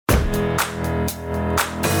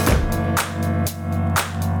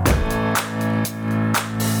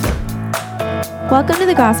Welcome to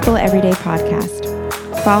the Gospel Everyday Podcast,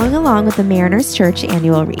 following along with the Mariners Church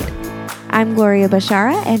annual read. I'm Gloria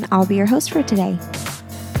Bashara, and I'll be your host for today.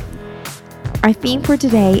 Our theme for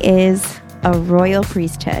today is a royal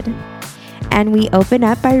priesthood, and we open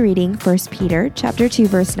up by reading 1 Peter chapter 2,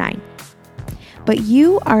 verse 9. But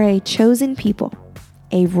you are a chosen people,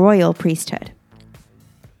 a royal priesthood.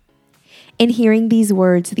 In hearing these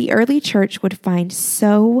words, the early church would find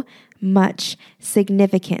so much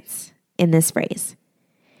significance in this phrase.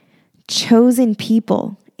 Chosen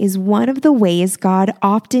people is one of the ways God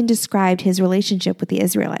often described his relationship with the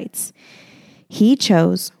Israelites. He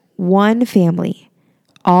chose one family,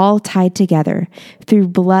 all tied together through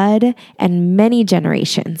blood and many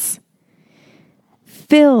generations,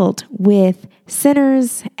 filled with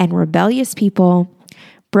sinners and rebellious people,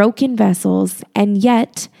 broken vessels, and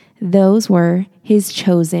yet those were his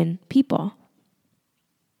chosen people.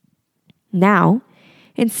 Now,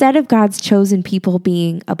 instead of God's chosen people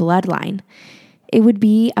being a bloodline, it would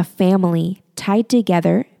be a family tied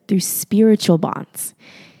together through spiritual bonds.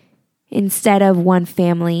 Instead of one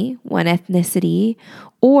family, one ethnicity,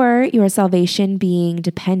 or your salvation being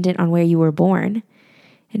dependent on where you were born,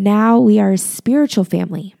 now we are a spiritual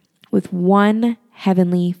family with one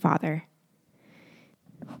heavenly Father.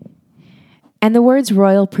 And the words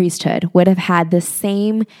royal priesthood would have had the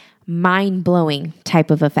same mind-blowing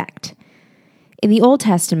type of effect. In the Old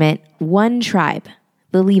Testament, one tribe,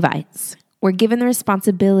 the Levites, were given the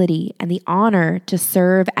responsibility and the honor to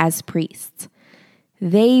serve as priests.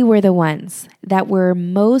 They were the ones that were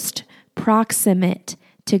most proximate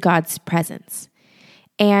to God's presence.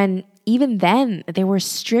 And even then, there were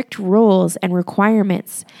strict rules and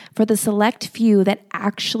requirements for the select few that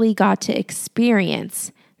actually got to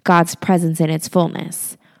experience God's presence in its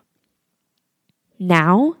fullness.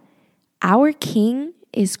 Now, our King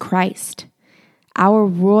is Christ. Our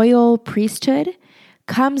royal priesthood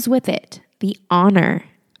comes with it the honor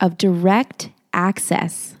of direct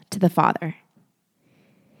access to the Father.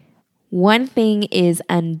 One thing is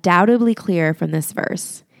undoubtedly clear from this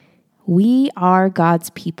verse. We are God's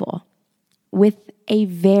people with a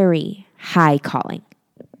very high calling.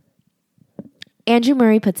 Andrew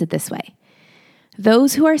Murray puts it this way.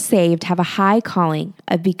 Those who are saved have a high calling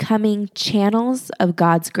of becoming channels of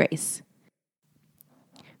God's grace.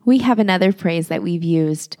 We have another phrase that we've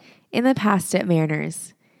used in the past at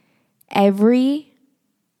Mariners. Every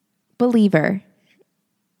believer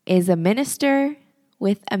is a minister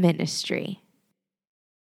with a ministry.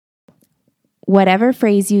 Whatever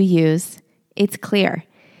phrase you use, it's clear.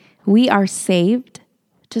 We are saved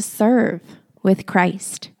to serve with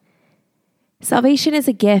Christ. Salvation is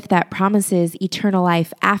a gift that promises eternal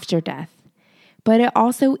life after death, but it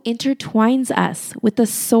also intertwines us with the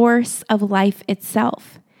source of life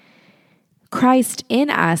itself. Christ in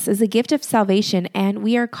us is a gift of salvation, and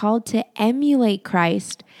we are called to emulate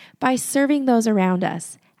Christ by serving those around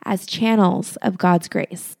us as channels of God's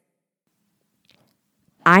grace.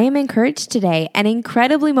 I am encouraged today and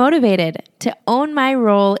incredibly motivated to own my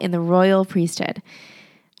role in the royal priesthood.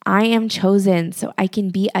 I am chosen so I can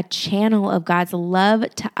be a channel of God's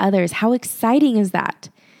love to others. How exciting is that?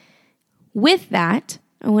 With that,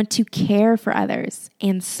 I want to care for others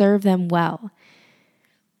and serve them well.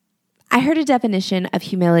 I heard a definition of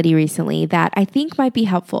humility recently that I think might be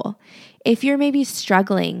helpful if you're maybe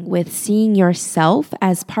struggling with seeing yourself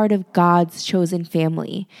as part of God's chosen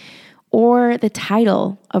family or the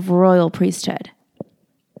title of royal priesthood.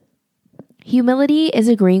 Humility is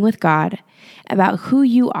agreeing with God about who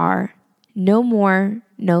you are, no more,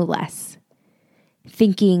 no less.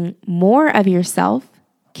 Thinking more of yourself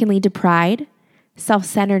can lead to pride,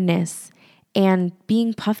 self-centeredness, and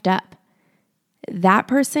being puffed up. That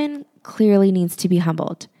person clearly needs to be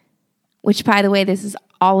humbled, which, by the way, this is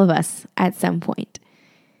all of us at some point.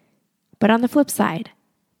 But on the flip side,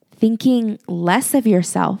 thinking less of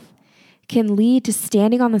yourself can lead to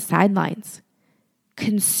standing on the sidelines,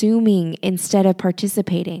 consuming instead of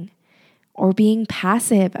participating, or being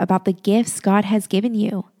passive about the gifts God has given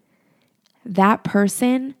you. That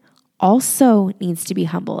person also needs to be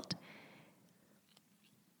humbled.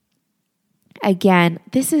 Again,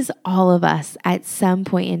 this is all of us at some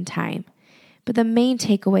point in time. But the main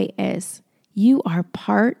takeaway is you are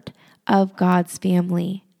part of God's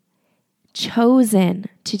family, chosen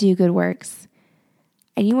to do good works.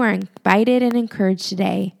 And you are invited and encouraged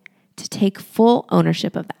today to take full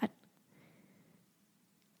ownership of that.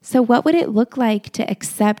 So what would it look like to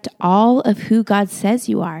accept all of who God says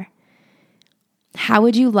you are? How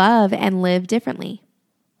would you love and live differently?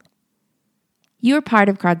 You are part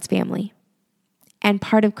of God's family and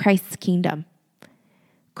part of Christ's kingdom.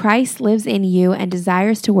 Christ lives in you and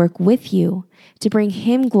desires to work with you to bring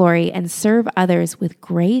him glory and serve others with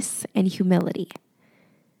grace and humility.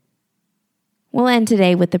 We'll end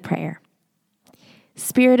today with the prayer.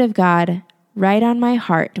 Spirit of God, write on my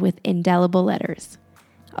heart with indelible letters,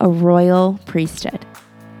 a royal priesthood.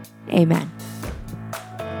 Amen.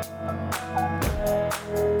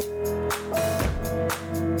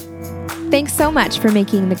 Thanks so much for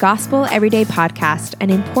making the Gospel Everyday podcast an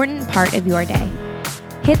important part of your day.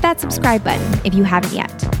 Hit that subscribe button if you haven't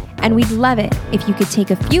yet, and we'd love it if you could take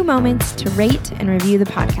a few moments to rate and review the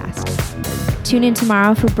podcast. Tune in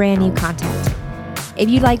tomorrow for brand new content. If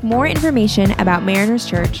you'd like more information about Mariners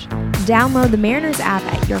Church, download the Mariners app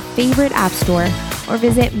at your favorite app store or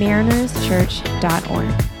visit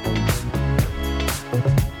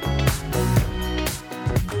marinerschurch.org.